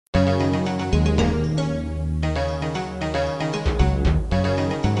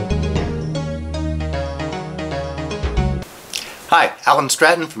Hi, Alan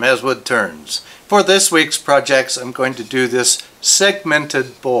Stratton from Woodturning. For this week's projects, I'm going to do this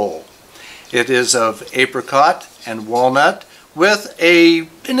segmented bowl. It is of apricot and walnut with an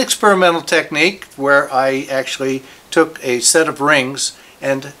experimental technique where I actually took a set of rings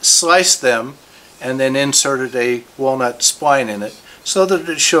and sliced them and then inserted a walnut spline in it so that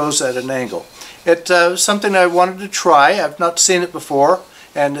it shows at an angle. It's something I wanted to try. I've not seen it before,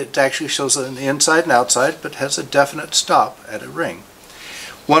 and it actually shows it on the inside and outside, but has a definite stop at a ring.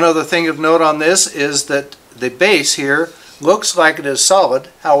 One other thing of note on this is that the base here looks like it is solid,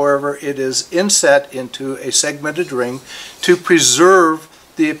 however it is inset into a segmented ring to preserve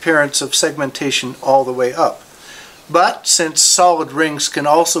the appearance of segmentation all the way up. But since solid rings can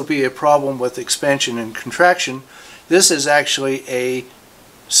also be a problem with expansion and contraction, this is actually a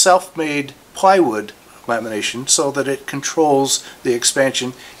self-made plywood lamination so that it controls the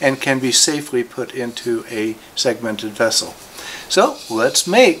expansion and can be safely put into a segmented vessel. So let's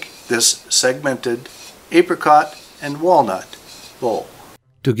make this segmented apricot and walnut bowl.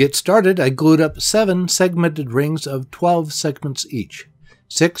 To get started, I glued up 7 segmented rings of 12 segments each.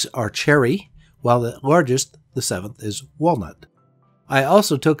 6 are cherry, while the largest, the 7th, is walnut. I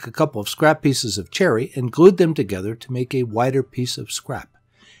also took a couple of scrap pieces of cherry and glued them together to make a wider piece of scrap.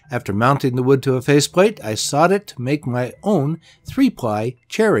 After mounting the wood to a faceplate, I sawed it to make my own 3-ply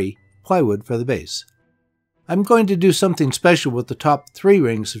cherry plywood for the base. I'm going to do something special with the top 3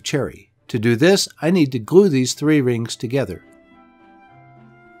 rings of cherry. To do this, I need to glue these 3 rings together.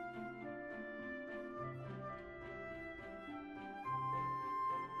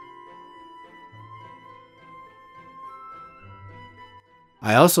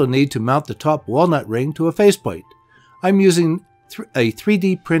 I also need to mount the top walnut ring to a faceplate. I'm using a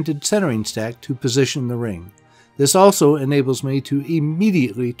 3D printed centering stack to position the ring. This also enables me to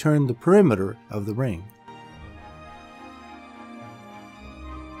immediately turn the perimeter of the ring.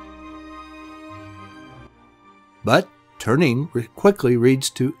 But turning quickly leads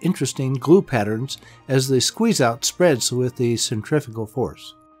to interesting glue patterns as the squeeze-out spreads with the centrifugal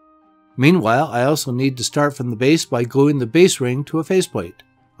force. Meanwhile, I also need to start from the base by gluing the base ring to a faceplate.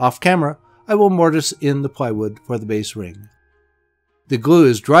 Off camera, I will mortise in the plywood for the base ring. The glue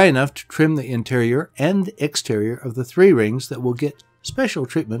is dry enough to trim the interior and exterior of the 3 rings that will get special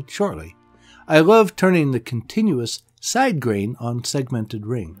treatment shortly. I love turning the continuous side grain on segmented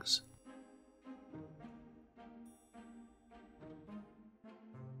rings.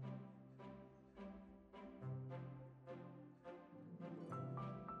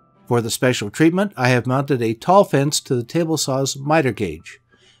 For the special treatment, I have mounted a tall fence to the table saw's miter gauge.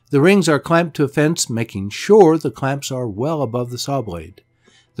 The rings are clamped to a fence, making sure the clamps are well above the saw blade.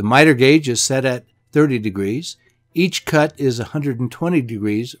 The miter gauge is set at 30 degrees. Each cut is 120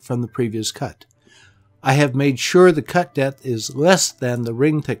 degrees from the previous cut. I have made sure the cut depth is less than the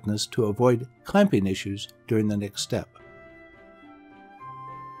ring thickness to avoid clamping issues during the next step.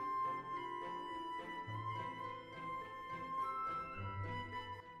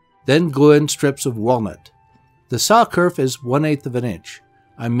 Then glue in strips of walnut. The saw kerf is 1/8 of an inch.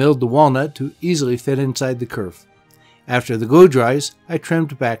 I milled the walnut to easily fit inside the kerf. After the glue dries, I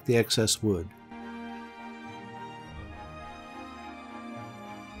trimmed back the excess wood.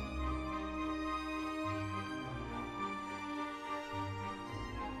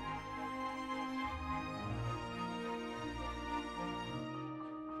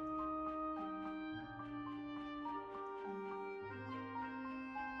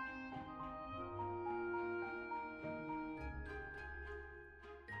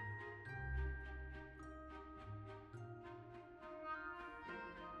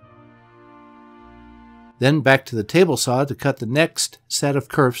 Then back to the table saw to cut the next set of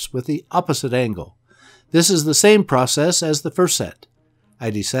kerfs with the opposite angle. This is the same process as the first set. I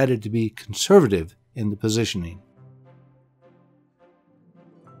decided to be conservative in the positioning.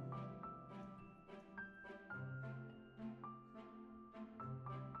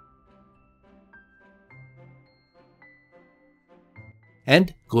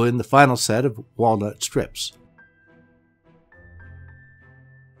 And glue in the final set of walnut strips.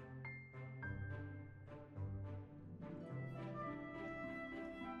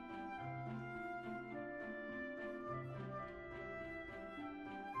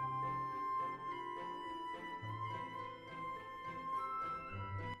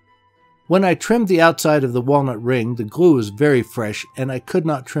 When I trimmed the outside of the walnut ring, the glue was very fresh and I could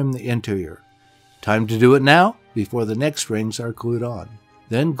not trim the interior. Time to do it now, before the next rings are glued on.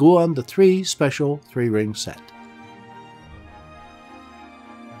 Then glue on the 3 special 3-ring set.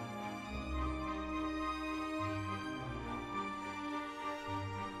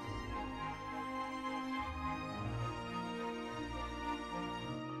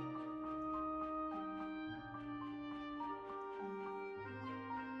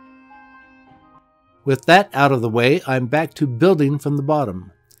 With that out of the way, I'm back to building from the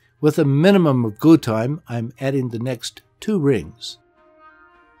bottom. With a minimum of glue time, I'm adding the next 2 rings.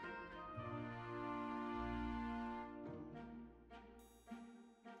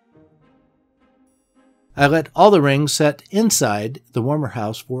 I let all the rings set inside the warmer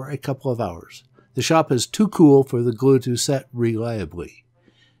house for a couple of hours. The shop is too cool for the glue to set reliably.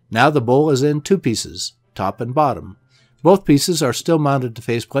 Now the bowl is in 2 pieces, top and bottom. Both pieces are still mounted to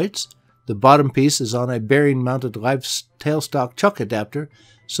faceplates. The bottom piece is on a bearing-mounted live tailstock chuck adapter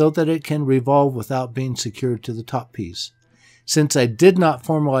so that it can revolve without being secured to the top piece. Since I did not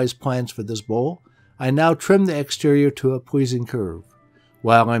formalize plans for this bowl, I now trim the exterior to a pleasing curve.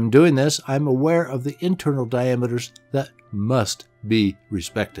 While I'm doing this, I'm aware of the internal diameters that must be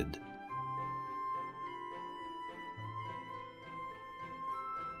respected.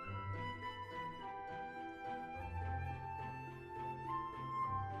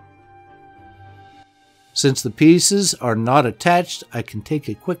 Since the pieces are not attached, I can take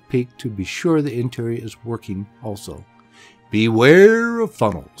a quick peek to be sure the interior is working also. Beware of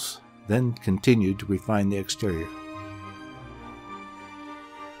funnels. Then continue to refine the exterior.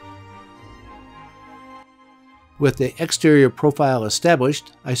 With the exterior profile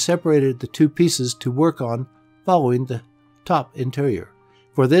established, I separated the 2 pieces to work on following the top interior.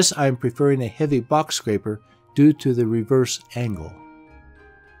 For this, I am preferring a heavy box scraper due to the reverse angle.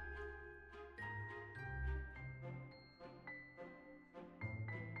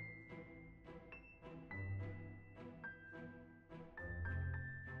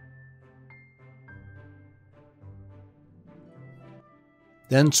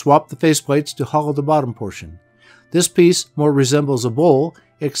 Then swap the faceplates to hollow the bottom portion. This piece more resembles a bowl,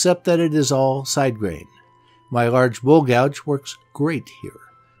 except that it is all side grain. My large bowl gouge works great here.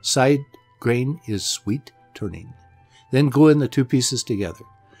 Side grain is sweet turning. Then glue in the 2 pieces together.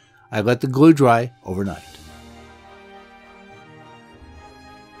 I let the glue dry overnight.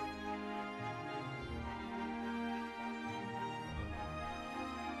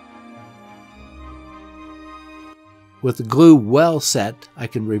 With the glue well set, I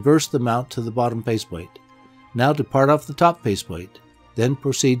can reverse the mount to the bottom faceplate. Now to part off the top faceplate, then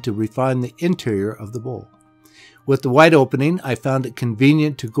proceed to refine the interior of the bowl. With the wide opening, I found it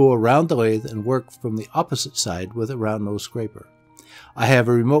convenient to go around the lathe and work from the opposite side with a round nose scraper. I have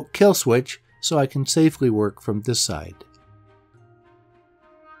a remote kill switch, so I can safely work from this side.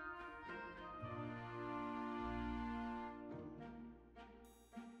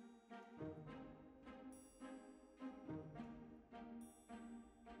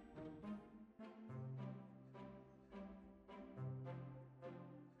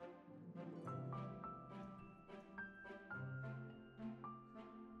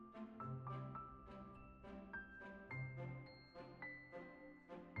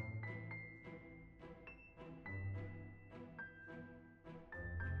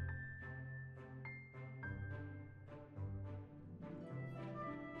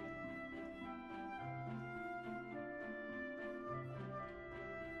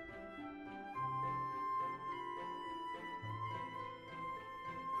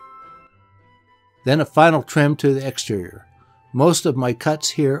 Then a final trim to the exterior. Most of my cuts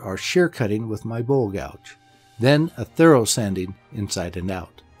here are shear cutting with my bowl gouge. Then a thorough sanding inside and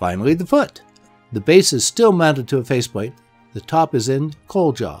out. Finally, the foot. The base is still mounted to a faceplate. The top is in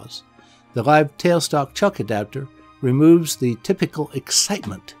coal jaws. The live tailstock chuck adapter removes the typical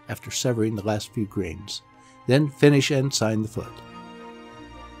excitement after severing the last few grains. Then finish and sign the foot.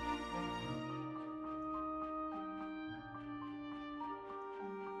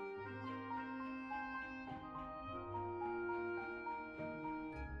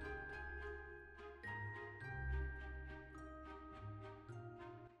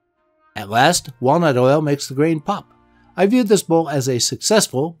 At last, walnut oil makes the grain pop. I view this bowl as a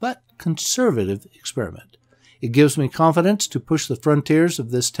successful but conservative experiment. It gives me confidence to push the frontiers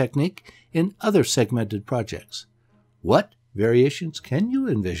of this technique in other segmented projects. What variations can you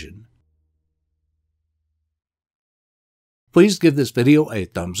envision? Please give this video a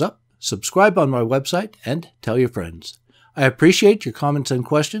thumbs up, subscribe on my website, and tell your friends. I appreciate your comments and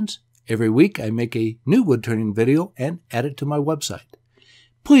questions. Every week I make a new woodturning video and add it to my website.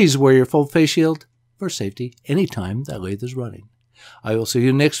 Please wear your full face shield for safety anytime that lathe is running. I will see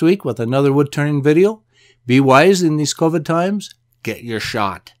you next week with another woodturning video. Be wise in these COVID times, get your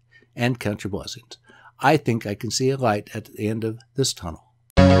shot, and count your blessings. I think I can see a light at the end of this tunnel.